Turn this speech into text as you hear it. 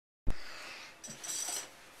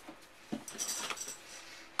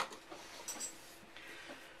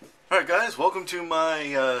Alright guys, welcome to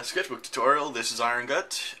my sketchbook tutorial. This is Iron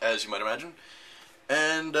Gut, as you might imagine.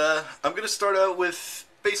 And I'm going to start out with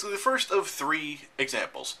basically the first of 3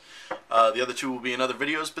 examples. The other 2 will be in other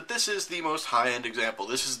videos, but this is the most high-end example.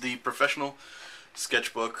 This is the professional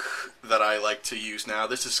sketchbook that I like to use now.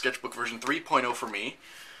 This is sketchbook version 3.0 for me.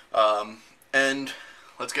 And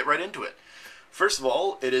let's get right into it. First of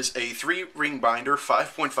all, it is a 3-ring binder,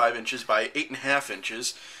 5.5 inches by 8.5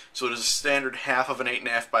 inches. So it is a standard half of an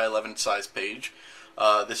 8.5 by 11 size page.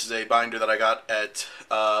 This is a binder that I got at,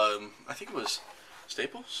 I think it was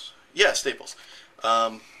Staples? Yeah, Staples.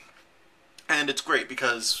 And it's great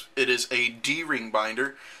because it is a D-ring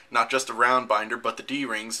binder, not just a round binder, but the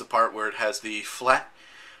D-rings, the part where it has the flat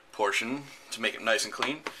portion to make it nice and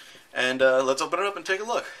clean. And let's open it up and take a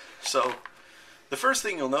look. So the first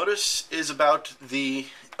thing you'll notice is about the,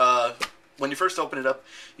 when you first open it up,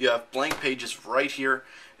 you have blank pages right here.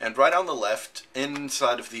 And right on the left,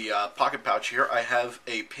 inside of the pocket pouch here, I have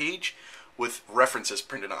a page with references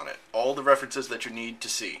printed on it. All the references that you need to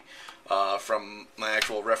see. From my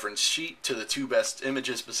actual reference sheet to the 2 best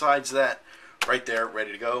images besides that, right there,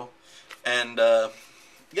 ready to go. And,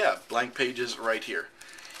 yeah, blank pages right here.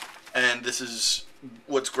 And this is,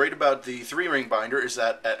 what's great about the 3-ring binder is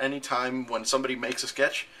that at any time when somebody makes a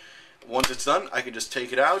sketch, once it's done, I can just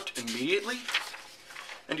take it out immediately.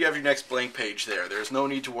 And you have your next blank page there. There's no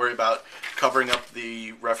need to worry about covering up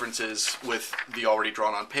the references with the already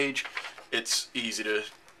drawn on page. It's easy to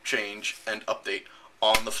change and update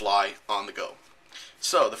on the fly, on the go.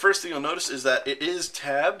 So the first thing you'll notice is that it is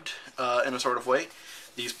tabbed in a sort of way.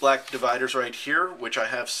 These black dividers right here, which I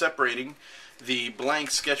have separating the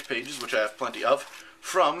blank sketch pages, which I have plenty of,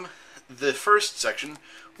 from the first section,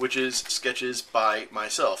 which is sketches by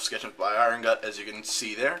myself. Sketches by Iron Gut, as you can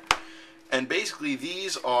see there. And basically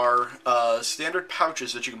these are standard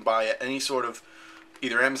pouches that you can buy at any sort of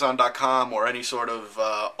either Amazon.com or any sort of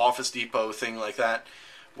Office Depot thing like that,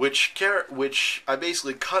 which I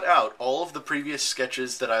basically cut out all of the previous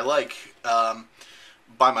sketches that I like,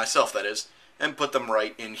 by myself that is, and put them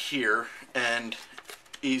right in here, and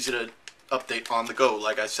easy to update on the go,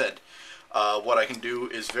 like I said. What I can do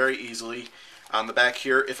is very easily, on the back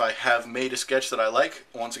here, if I have made a sketch that I like,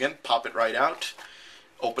 once again, pop it right out,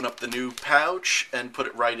 open up the new pouch and put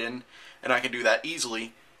it right in, and I can do that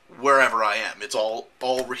easily wherever I am. It's all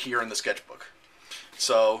here in the sketchbook.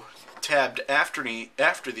 So tabbed after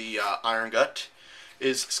the Iron Gut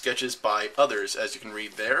is sketches by others, as you can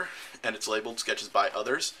read there, and it's labeled sketches by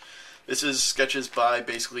others. This is sketches by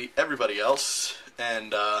basically everybody else,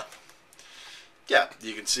 and yeah,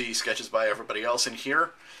 you can see sketches by everybody else in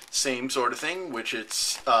here. Same sort of thing, which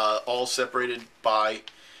it's all separated by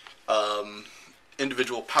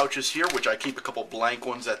individual pouches here, which I keep a couple blank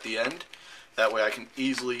ones at the end. That way I can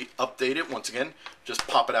easily update it. Once again, just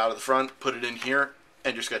pop it out of the front, put it in here,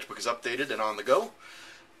 and your sketchbook is updated and on the go.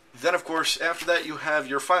 Then, of course, after that you have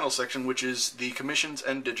your final section, which is the commissions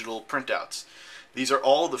and digital printouts. These are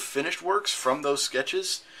all the finished works from those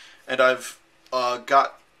sketches, and I've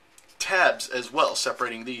got tabs as well,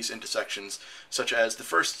 separating these into sections, such as the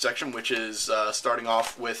first section, which is starting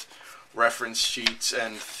off with reference sheets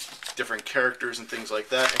and different characters and things like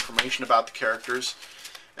that, information about the characters,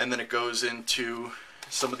 and then it goes into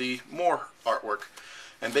some of the more artwork.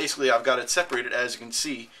 And basically I've got it separated, as you can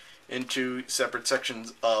see, into separate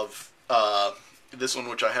sections of this one,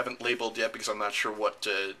 which I haven't labeled yet because I'm not sure what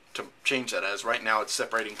to change that as. Right now it's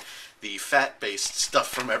separating the fat-based stuff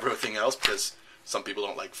from everything else, because some people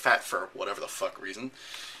don't like fat for whatever the fuck reason.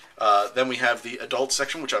 Then we have the adult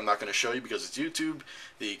section, which I'm not going to show you because it's YouTube,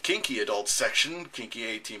 the kinky adult section, kinky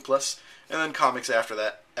 18+, and then comics after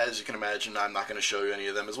that. As you can imagine, I'm not going to show you any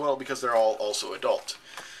of them as well because they're all also adult.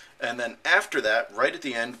 And then after that, right at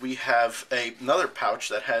the end, we have another pouch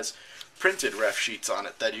that has printed ref sheets on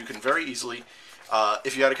it that you can very easily,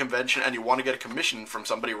 if you're at a convention and you want to get a commission from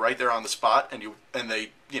somebody right there on the spot, and they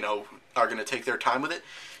are going to take their time with it,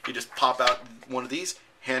 you just pop out one of these,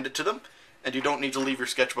 hand it to them, and you don't need to leave your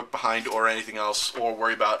sketchbook behind or anything else, or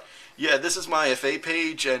worry about, yeah, this is my FA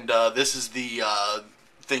page, and this is the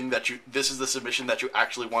this is the submission that you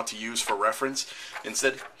actually want to use for reference.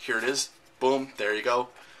 Instead, here it is. Boom, there you go.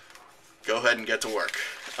 Go ahead and get to work.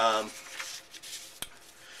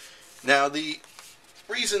 Now, the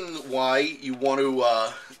reason why you want to,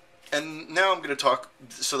 and now I'm going to talk,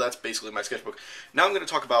 so that's basically my sketchbook. Now I'm going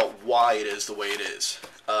to talk about why it is the way it is.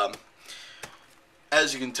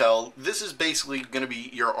 As you can tell, this is basically going to be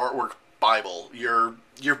your artwork Bible, your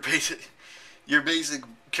basic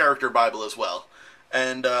character Bible as well.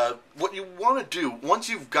 And what you want to do, once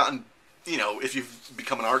you've gotten, if you've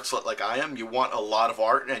become an art slut like I am, you want a lot of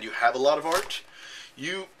art, and you have a lot of art,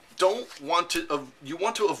 you you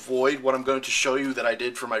want to avoid what I'm going to show you that I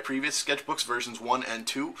did for my previous sketchbooks, versions 1 and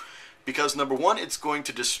 2, because number one, it's going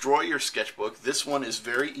to destroy your sketchbook. This one is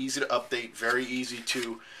very easy to update, very easy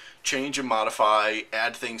to change and modify,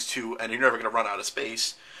 add things to, and you're never going to run out of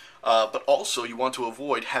space. But also, you want to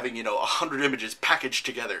avoid having 100 images packaged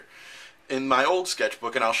together. In my old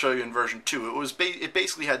sketchbook, and I'll show you in version 2, it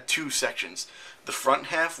basically had two sections. The front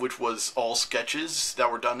half, which was all sketches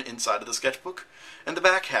that were done inside of the sketchbook, and the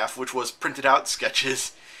back half, which was printed out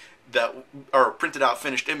sketches printed out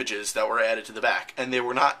finished images that were added to the back, and they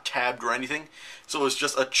were not tabbed or anything, so it was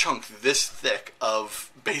just a chunk this thick of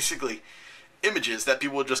basically images that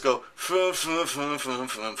people would just go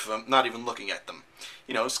not even looking at them,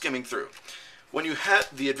 skimming through. When you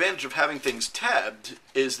have the advantage of having things tabbed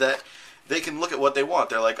is that they can look at what they want.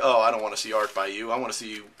 They're like, oh, I don't want to see art by you, I want to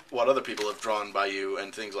see what other people have drawn by you,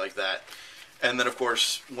 and things like that. And then, of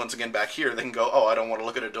course, once again back here, they can go, oh, I don't want to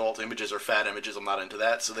look at adult images or fat images, I'm not into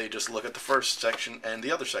that, so they just look at the first section and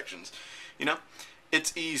the other sections.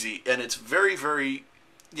 It's easy, and it's very, very,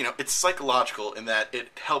 it's psychological in that it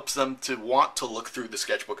helps them to want to look through the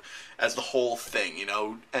sketchbook as the whole thing,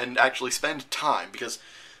 and actually spend time, because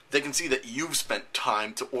they can see that you've spent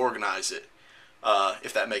time to organize it,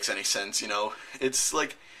 if that makes any sense, It's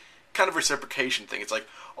like kind of a reciprocation thing. It's like,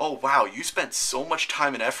 oh wow, you spent so much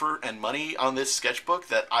time and effort and money on this sketchbook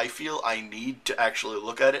that I feel I need to actually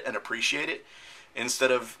look at it and appreciate it,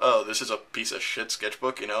 instead of, oh, this is a piece of shit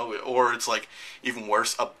sketchbook, or it's like, even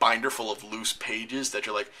worse, a binder full of loose pages that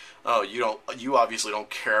you're like, oh, you obviously don't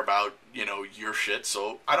care about, your shit,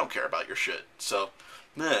 so I don't care about your shit, so,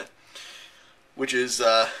 meh. Which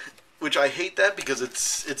I hate that, because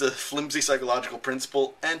it's a flimsy psychological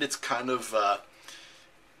principle, and it's kind of,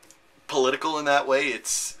 political in that way.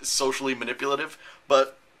 It's socially manipulative,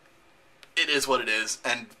 but it is what it is,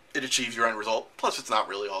 and it achieves your end result. Plus, it's not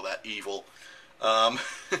really all that evil. And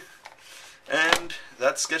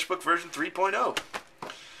that's Sketchbook version 3.0.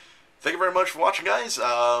 Thank you very much for watching, guys.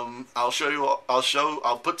 I'll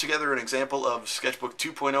put together an example of Sketchbook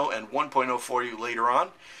 2.0 and 1.0 for you later on,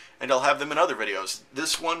 and I'll have them in other videos.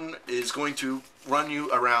 This one is going to run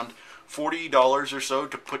you around $40 or so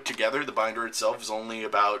to put together. The binder itself is only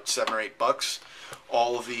about $7 or $8.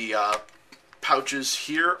 All of the pouches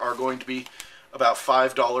here are going to be about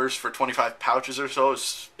 $5 for 25 pouches or so,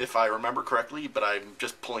 if I remember correctly, but I'm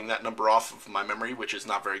just pulling that number off of my memory, which is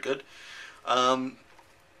not very good.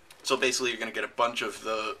 So basically, you're going to get a bunch of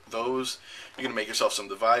those. You're going to make yourself some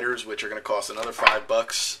dividers, which are going to cost another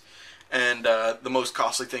 $5. And the most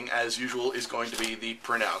costly thing, as usual, is going to be the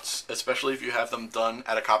printouts, especially if you have them done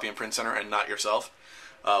at a copy and print center and not yourself,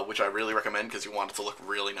 which I really recommend because you want it to look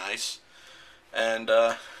really nice. And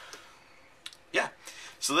yeah,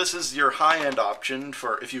 so this is your high-end option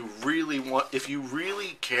for if you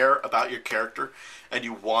really care about your character and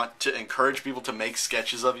you want to encourage people to make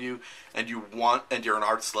sketches of you, and you're an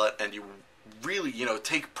art slut, and you really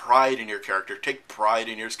take pride in your character, take pride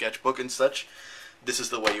in your sketchbook and such. This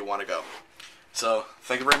is the way you want to go. So,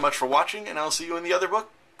 thank you very much for watching, and I'll see you in the other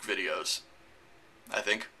book videos. I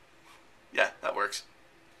think. Yeah, that works.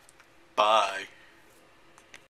 Bye.